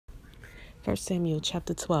1 Samuel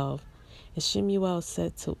chapter 12. And Shemu'el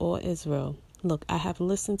said to all Israel, Look, I have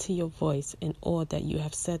listened to your voice and all that you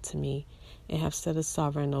have said to me, and have set a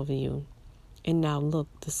sovereign over you. And now look,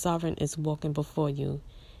 the sovereign is walking before you,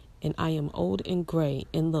 and I am old and gray,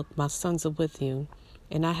 and look, my sons are with you,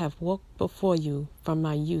 and I have walked before you from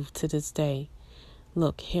my youth to this day.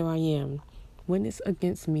 Look, here I am. Witness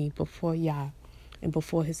against me before Yah and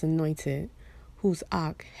before his anointed. Whose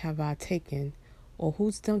ox have I taken, or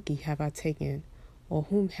whose donkey have I taken, or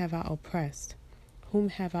whom have I oppressed? Whom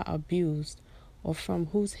have I abused, or from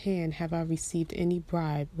whose hand have I received any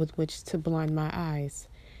bribe with which to blind my eyes?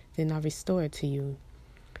 Then I restore it to you.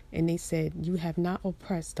 And they said, You have not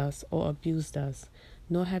oppressed us or abused us,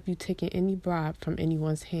 nor have you taken any bribe from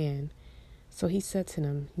anyone's hand. So he said to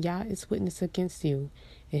them, Yah is witness against you,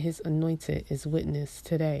 and his anointed is witness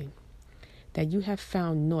today, that you have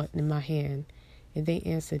found naught in my hand. And they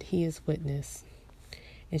answered, He is witness.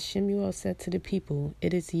 And Shemu'el said to the people,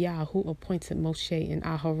 It is Yah who appointed Moshe and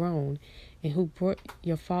Aharon, and who brought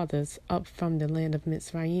your fathers up from the land of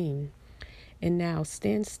Mitzrayim. And now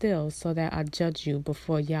stand still, so that I judge you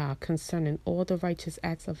before Yah concerning all the righteous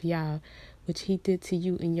acts of Yah, which he did to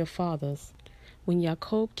you and your fathers. When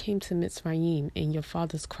Jacob came to Mitzrayim, and your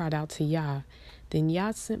fathers cried out to Yah, then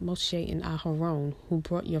Yah sent Moshe and Aharon, who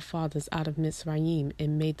brought your fathers out of Mitzrayim,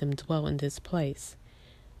 and made them dwell in this place.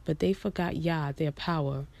 But they forgot Yah, their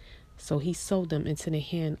power, so he sold them into the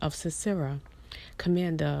hand of Sisera,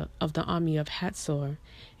 commander of the army of Hatzor,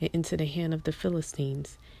 and into the hand of the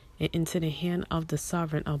Philistines, and into the hand of the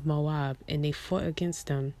sovereign of Moab, and they fought against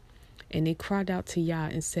them. And they cried out to Yah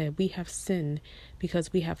and said, We have sinned,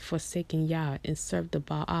 because we have forsaken Yah and served the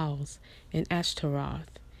Baals and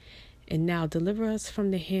Ashtaroth. And now deliver us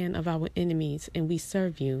from the hand of our enemies, and we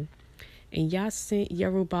serve you. And Yah sent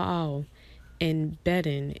Jerubbaal and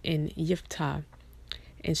Bedin and Yiftah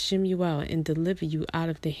and Shemu'el, and deliver you out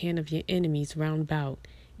of the hand of your enemies round about,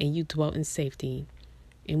 and you dwelt in safety.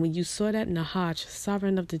 And when you saw that Nahash,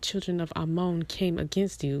 sovereign of the children of Ammon, came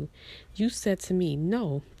against you, you said to me,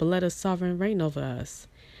 No, but let a sovereign reign over us,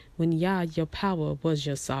 when Yah, your power, was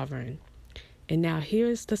your sovereign. And now here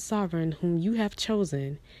is the sovereign whom you have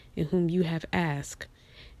chosen, and whom you have asked.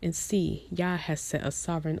 And see, Yah has set a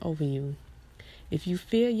sovereign over you. If you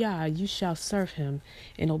fear Yah, you shall serve him,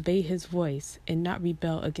 and obey his voice, and not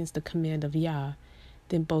rebel against the command of Yah.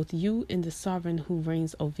 Then both you and the sovereign who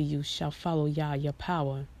reigns over you shall follow Yah, your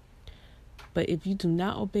power. But if you do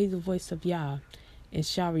not obey the voice of Yah, and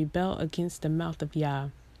shall rebel against the mouth of Yah,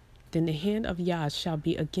 then the hand of Yah shall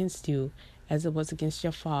be against you, as it was against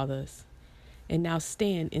your fathers. And now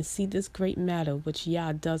stand and see this great matter which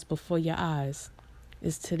Yah does before your eyes.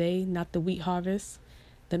 Is today not the wheat harvest?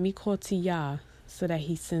 Let me call to Yah, so that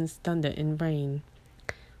he sends thunder and rain.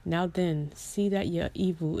 Now then, see that your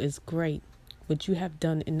evil is great, which you have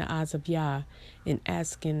done in the eyes of Yah, in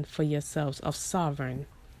asking for yourselves a sovereign.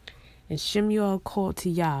 And Shemu'el called to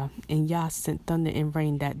Yah, and Yah sent thunder and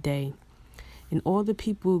rain that day. And all the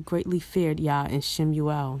people greatly feared Yah and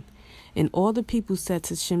Shemu'el. And all the people said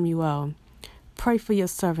to Shemu'el, Pray for your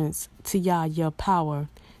servants to Yah your power,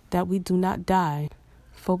 that we do not die,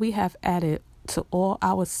 for we have added to all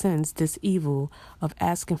our sins this evil of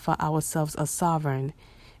asking for ourselves a sovereign.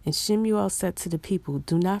 And Shemu'el said to the people,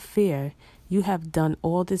 Do not fear, you have done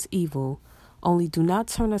all this evil. Only do not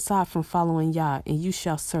turn aside from following Yah, and you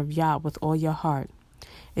shall serve Yah with all your heart.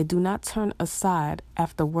 And do not turn aside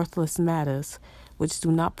after worthless matters, which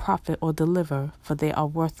do not profit or deliver, for they are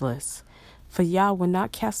worthless. For Yah will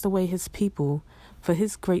not cast away his people for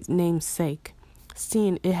his great name's sake,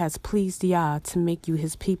 seeing it has pleased Yah to make you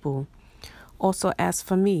his people. Also as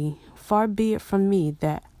for me, far be it from me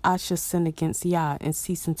that I shall sin against Yah and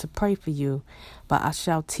ceasing to pray for you, but I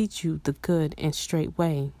shall teach you the good and straight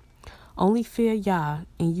way. Only fear Yah,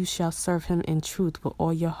 and you shall serve him in truth with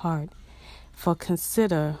all your heart. For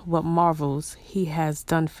consider what marvels he has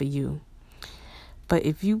done for you. But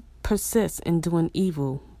if you persist in doing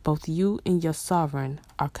evil, both you and your sovereign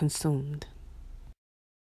are consumed.